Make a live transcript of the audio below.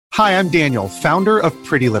Hi, I'm Daniel, founder of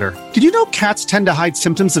Pretty Litter. Did you know cats tend to hide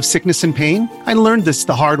symptoms of sickness and pain? I learned this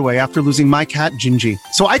the hard way after losing my cat, Gingy.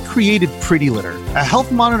 So I created Pretty Litter, a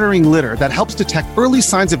health monitoring litter that helps detect early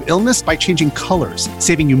signs of illness by changing colors,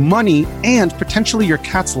 saving you money and potentially your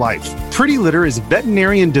cat's life. Pretty Litter is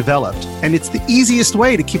veterinarian developed, and it's the easiest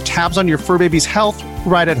way to keep tabs on your fur baby's health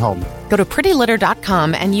right at home. Go to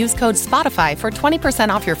prettylitter.com and use code SPOTIFY for 20%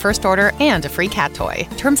 off your first order and a free cat toy.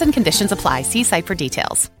 Terms and conditions apply. See site for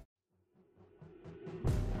details.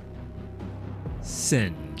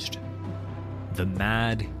 Singed, the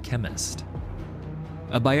Mad Chemist.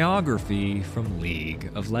 A biography from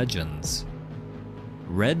League of Legends.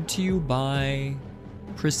 Read to you by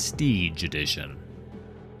Prestige Edition.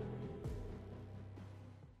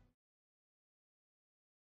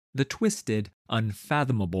 The twisted,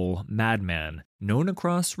 unfathomable madman known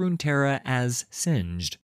across Runeterra as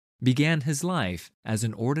Singed began his life as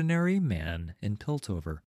an ordinary man in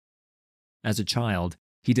Piltover. As a child,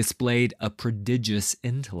 he displayed a prodigious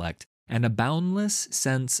intellect and a boundless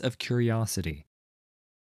sense of curiosity.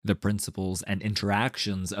 The principles and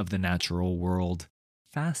interactions of the natural world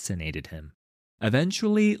fascinated him,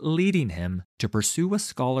 eventually leading him to pursue a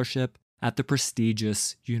scholarship at the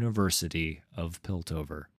prestigious University of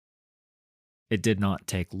Piltover. It did not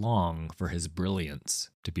take long for his brilliance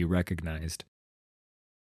to be recognized.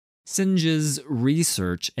 Singed's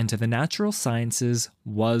research into the natural sciences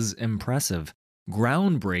was impressive,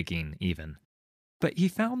 groundbreaking even, but he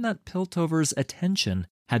found that Piltover's attention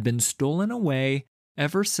had been stolen away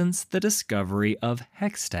ever since the discovery of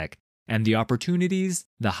Hextech and the opportunities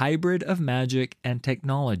the hybrid of magic and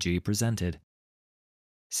technology presented.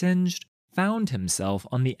 Singed found himself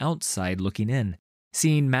on the outside looking in,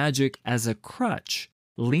 seeing magic as a crutch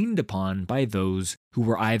leaned upon by those who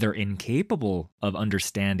were either incapable of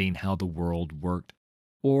understanding how the world worked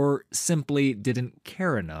or simply didn't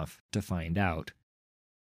care enough to find out.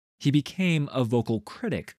 He became a vocal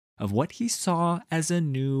critic of what he saw as a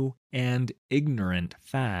new and ignorant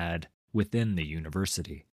fad within the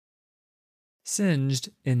university. Singed,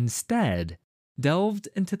 instead, delved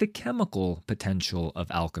into the chemical potential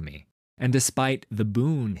of alchemy, and despite the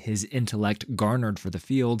boon his intellect garnered for the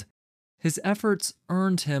field, his efforts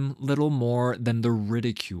earned him little more than the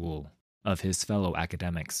ridicule of his fellow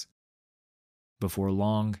academics. Before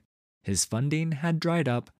long, his funding had dried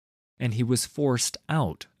up, and he was forced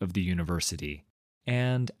out of the university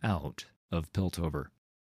and out of Piltover.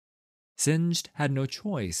 Singed had no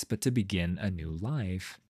choice but to begin a new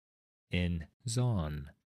life in Zaun.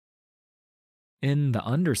 In the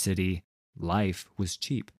Undercity, life was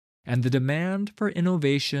cheap, and the demand for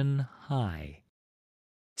innovation high.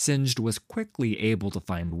 Singed was quickly able to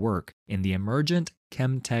find work in the emergent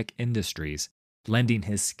chemtech industries, lending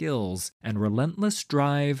his skills and relentless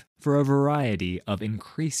drive for a variety of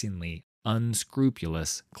increasingly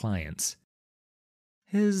unscrupulous clients.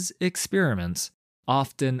 His experiments,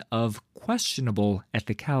 often of questionable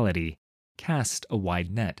ethicality, cast a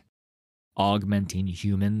wide net, augmenting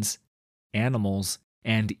humans, animals,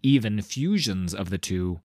 and even fusions of the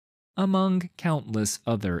two, among countless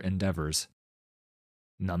other endeavors.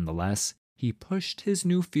 Nonetheless, he pushed his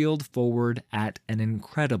new field forward at an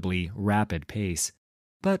incredibly rapid pace,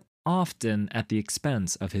 but often at the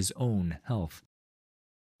expense of his own health.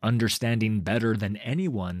 Understanding better than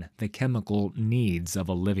anyone the chemical needs of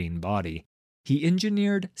a living body, he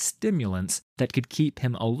engineered stimulants that could keep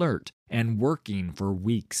him alert and working for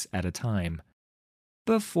weeks at a time,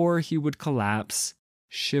 before he would collapse,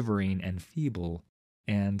 shivering and feeble,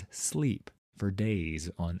 and sleep for days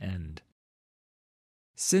on end.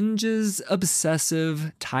 Singed's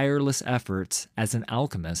obsessive, tireless efforts as an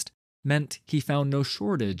alchemist meant he found no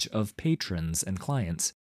shortage of patrons and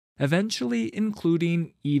clients, eventually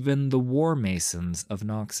including even the war masons of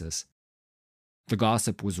Noxus. The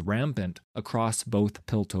gossip was rampant across both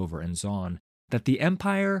Piltover and Zaun that the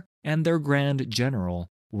Empire and their Grand General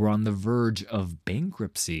were on the verge of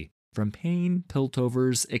bankruptcy from paying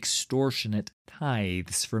Piltover's extortionate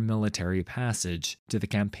tithes for military passage to the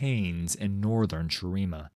campaigns in northern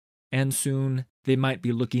Shurima, and soon they might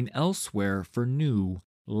be looking elsewhere for new,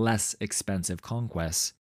 less expensive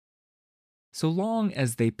conquests. So long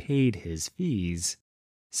as they paid his fees,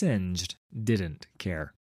 Singed didn't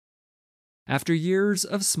care. After years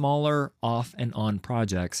of smaller off-and-on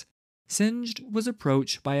projects, Singed was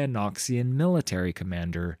approached by a Noxian military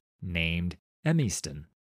commander named Emiston,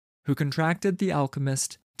 who contracted the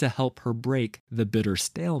alchemist to help her break the bitter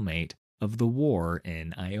stalemate of the war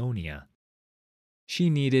in Ionia. She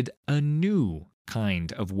needed a new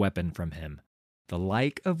kind of weapon from him, the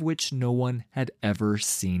like of which no one had ever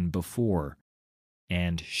seen before,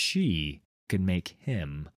 and she could make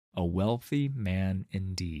him a wealthy man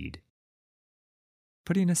indeed.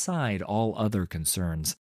 Putting aside all other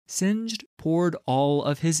concerns, Singed poured all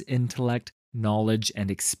of his intellect, knowledge,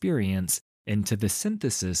 and experience into the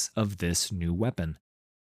synthesis of this new weapon.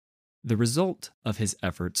 The result of his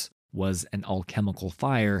efforts was an alchemical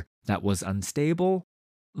fire that was unstable,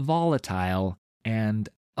 volatile, and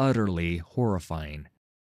utterly horrifying.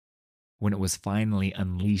 When it was finally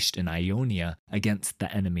unleashed in Ionia against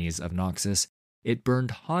the enemies of Noxus, it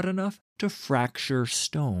burned hot enough to fracture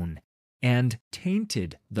stone and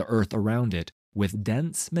tainted the earth around it with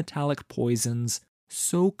dense metallic poisons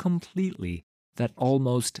so completely that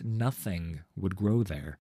almost nothing would grow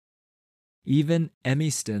there. Even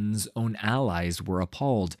Emisten's own allies were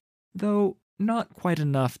appalled, though not quite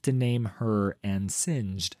enough to name her and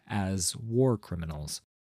Singed as war criminals.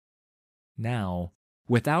 Now,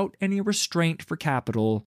 without any restraint for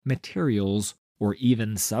capital, materials, or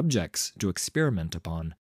even subjects to experiment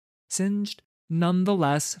upon, Singed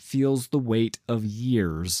nonetheless feels the weight of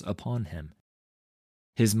years upon him.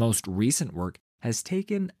 His most recent work has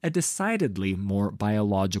taken a decidedly more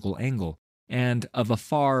biological angle and of a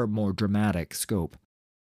far more dramatic scope.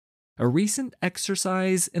 A recent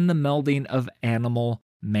exercise in the melding of animal,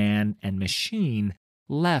 man, and machine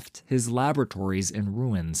left his laboratories in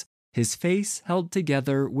ruins, his face held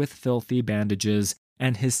together with filthy bandages,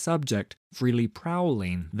 and his subject freely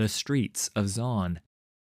prowling the streets of Zaun.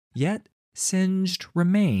 Yet Singed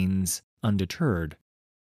remains undeterred.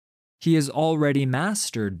 He has already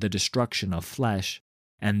mastered the destruction of flesh,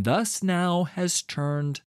 and thus now has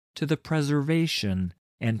turned to the preservation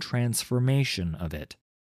and transformation of it.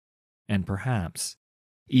 And perhaps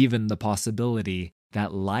even the possibility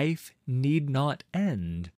that life need not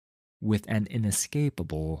end with an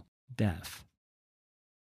inescapable death.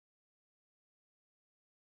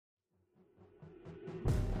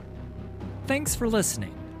 Thanks for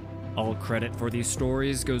listening. All credit for these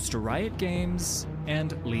stories goes to Riot Games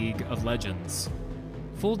and League of Legends.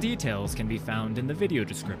 Full details can be found in the video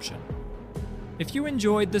description. If you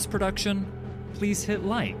enjoyed this production, please hit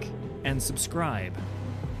like and subscribe.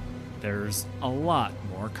 There's a lot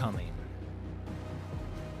more coming.